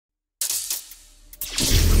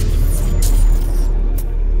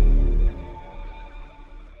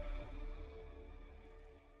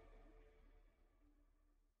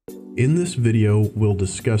In this video, we'll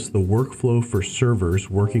discuss the workflow for servers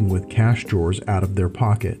working with cash drawers out of their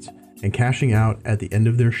pockets and cashing out at the end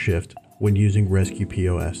of their shift when using Rezku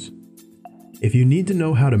POS. If you need to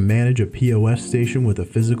know how to manage a POS station with a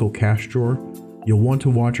physical cash drawer, you'll want to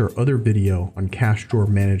watch our other video on cash drawer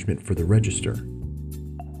management for the register.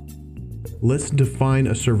 Let's define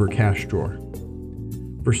a server cash drawer.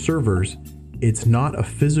 For servers, it's not a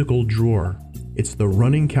physical drawer. It's the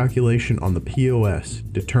running calculation on the POS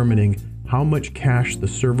determining how much cash the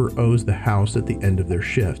server owes the house at the end of their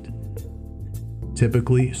shift.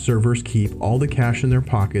 Typically, servers keep all the cash in their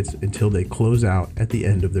pockets until they close out at the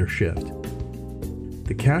end of their shift.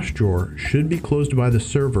 The cash drawer should be closed by the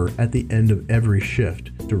server at the end of every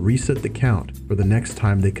shift to reset the count for the next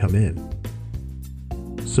time they come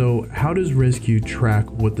in. So, how does Rezku track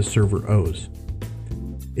what the server owes?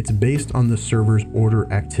 It's based on the server's order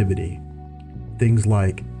activity. Things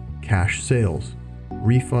like cash sales,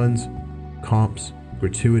 refunds, comps,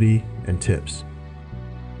 gratuity, and tips.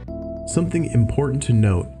 Something important to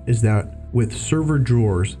note is that with server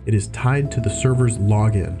drawers, it is tied to the server's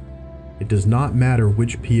login. It does not matter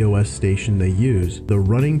which POS station they use, the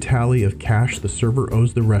running tally of cash the server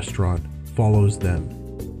owes the restaurant follows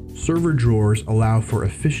them. Server drawers allow for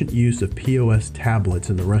efficient use of POS tablets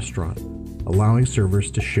in the restaurant, allowing servers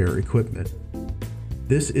to share equipment.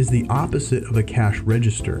 This is the opposite of a cash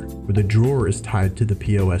register, where the drawer is tied to the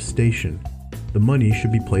POS station. The money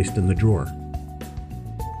should be placed in the drawer.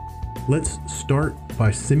 Let's start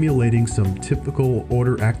by simulating some typical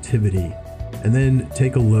order activity and then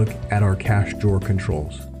take a look at our cash drawer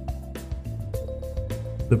controls.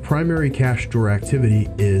 The primary cash drawer activity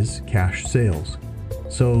is cash sales.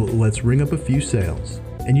 So let's ring up a few sales,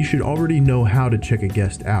 and you should already know how to check a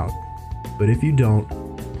guest out. But if you don't,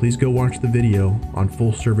 please go watch the video on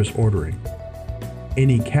full service ordering.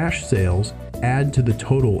 Any cash sales add to the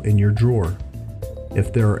total in your drawer.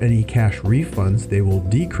 If there are any cash refunds, they will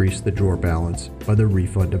decrease the drawer balance by the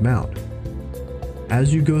refund amount.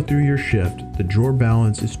 As you go through your shift, the drawer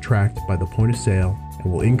balance is tracked by the point of sale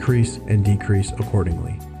and will increase and decrease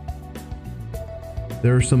accordingly.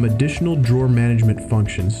 There are some additional drawer management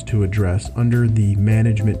functions to address under the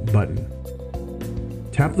Management button.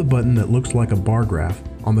 Tap the button that looks like a bar graph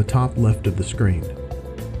on the top left of the screen.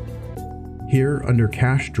 Here, under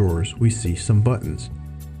cash drawers, we see some buttons.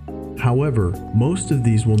 However, most of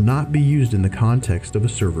these will not be used in the context of a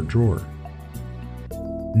server drawer.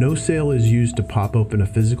 No sale is used to pop open a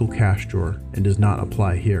physical cash drawer and does not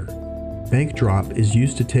apply here. Bank drop is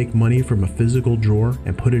used to take money from a physical drawer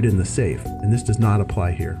and put it in the safe, and this does not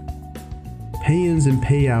apply here. Pay-ins and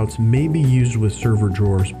payouts may be used with server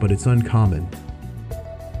drawers, but it's uncommon.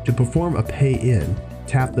 To perform a pay-in,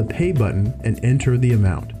 tap the Pay button and enter the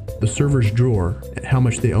amount. The server's drawer, and how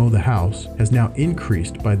much they owe the house, has now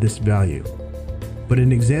increased by this value. But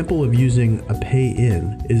an example of using a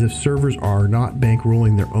pay-in is if servers are not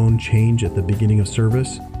bankrolling their own change at the beginning of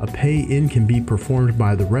service, a pay-in can be performed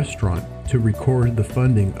by the restaurant to record the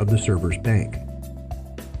funding of the server's bank.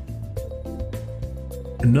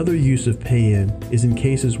 Another use of pay-in is in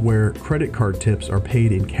cases where credit card tips are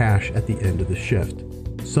paid in cash at the end of the shift.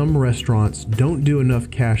 Some restaurants don't do enough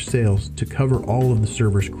cash sales to cover all of the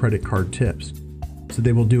server's credit card tips, so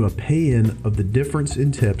they will do a pay-in of the difference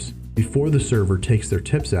in tips before the server takes their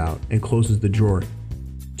tips out and closes the drawer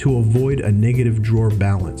to avoid a negative drawer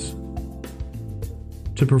balance.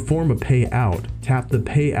 To perform a payout, tap the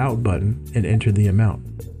Payout button and enter the amount.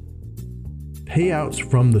 Payouts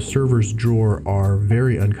from the server's drawer are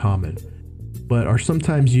very uncommon, but are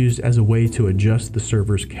sometimes used as a way to adjust the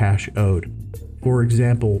server's cash owed. For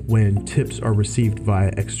example, when tips are received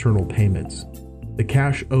via external payments. The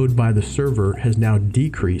cash owed by the server has now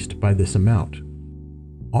decreased by this amount.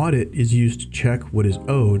 Audit is used to check what is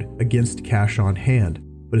owed against cash on hand,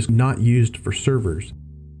 but is not used for servers.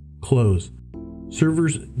 Close.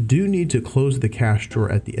 Servers do need to close the cash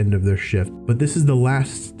drawer at the end of their shift, but this is the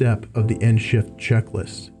last step of the end shift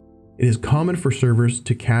checklist. It is common for servers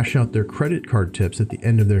to cash out their credit card tips at the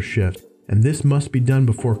end of their shift, and this must be done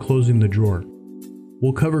before closing the drawer.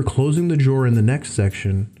 We'll cover closing the drawer in the next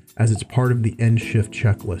section as it's part of the end shift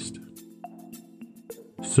checklist.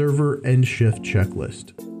 Server end shift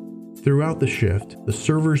checklist. Throughout the shift, the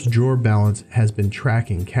server's drawer balance has been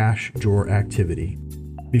tracking cash drawer activity.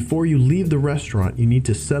 Before you leave the restaurant, you need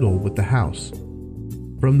to settle with the house.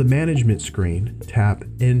 From the management screen, tap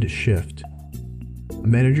End Shift. A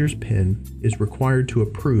manager's PIN is required to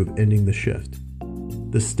approve ending the shift.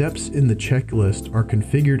 The steps in the checklist are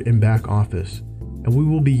configured in back office, and we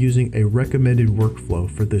will be using a recommended workflow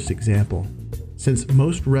for this example. Since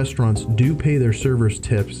most restaurants do pay their servers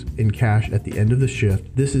tips in cash at the end of the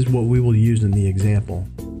shift, this is what we will use in the example.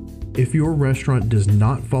 If your restaurant does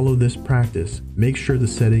not follow this practice, make sure the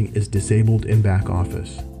setting is disabled in back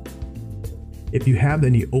office. If you have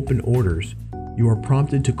any open orders, you are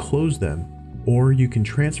prompted to close them, or you can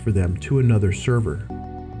transfer them to another server.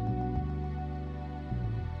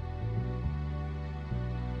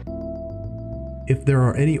 If there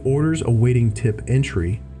are any orders awaiting tip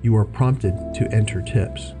entry, you are prompted to enter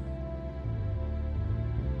tips.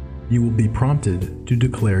 You will be prompted to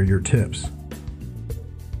declare your tips.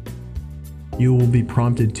 You will be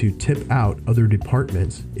prompted to tip out other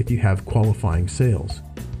departments if you have qualifying sales.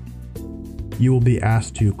 You will be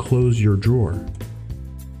asked to close your drawer.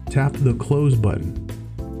 Tap the Close button.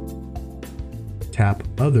 Tap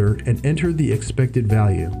Other and enter the expected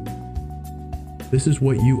value. This is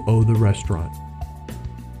what you owe the restaurant.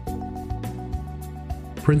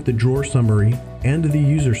 Print the drawer summary and the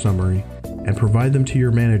user summary and provide them to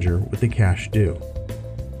your manager with the cash due.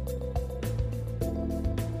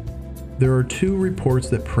 There are 2 reports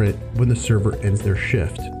that print when the server ends their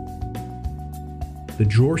shift. The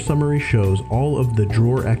drawer summary shows all of the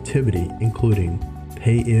drawer activity, including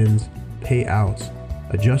pay-ins, payouts,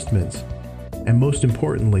 adjustments, and most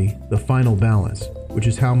importantly, the final balance, which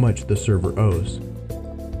is how much the server owes.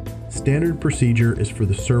 Standard procedure is for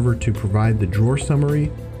the server to provide the drawer summary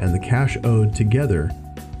and the cash owed together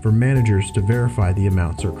for managers to verify the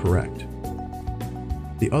amounts are correct.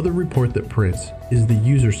 The other report that prints is the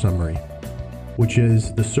user summary, which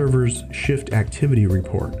is the server's shift activity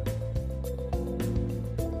report.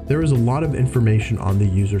 There is a lot of information on the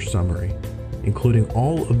user summary, including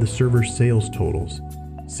all of the server's sales totals,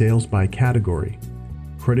 sales by category,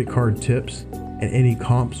 credit card tips, and any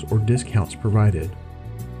comps or discounts provided.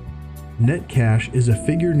 Net cash is a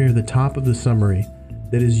figure near the top of the summary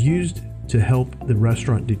that is used to help the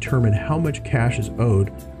restaurant determine how much cash is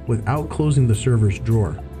owed without closing the server's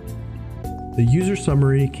drawer. The user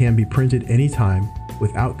summary can be printed anytime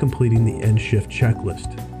without completing the end shift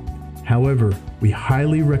checklist. However, we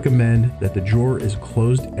highly recommend that the drawer is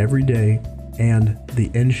closed every day and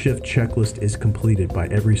the end shift checklist is completed by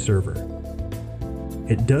every server.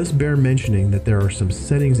 It does bear mentioning that there are some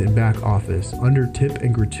settings in back office under tip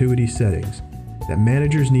and gratuity settings that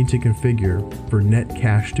managers need to configure for net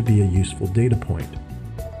cash to be a useful data point.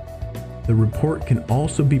 The report can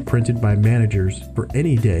also be printed by managers for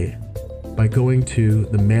any day by going to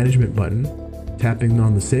the Management button, tapping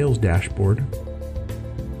on the Sales dashboard,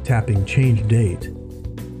 tapping Change Date,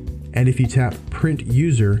 and if you tap Print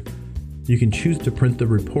User, you can choose to print the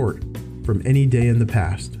report from any day in the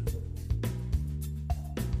past.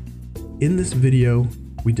 In this video,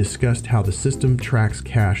 we discussed how the system tracks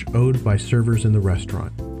cash owed by servers in the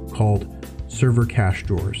restaurant, called server cash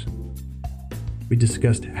drawers. We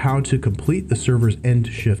discussed how to complete the server's end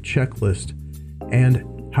shift checklist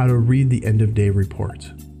and how to read the end of day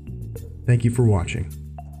reports. Thank you for watching.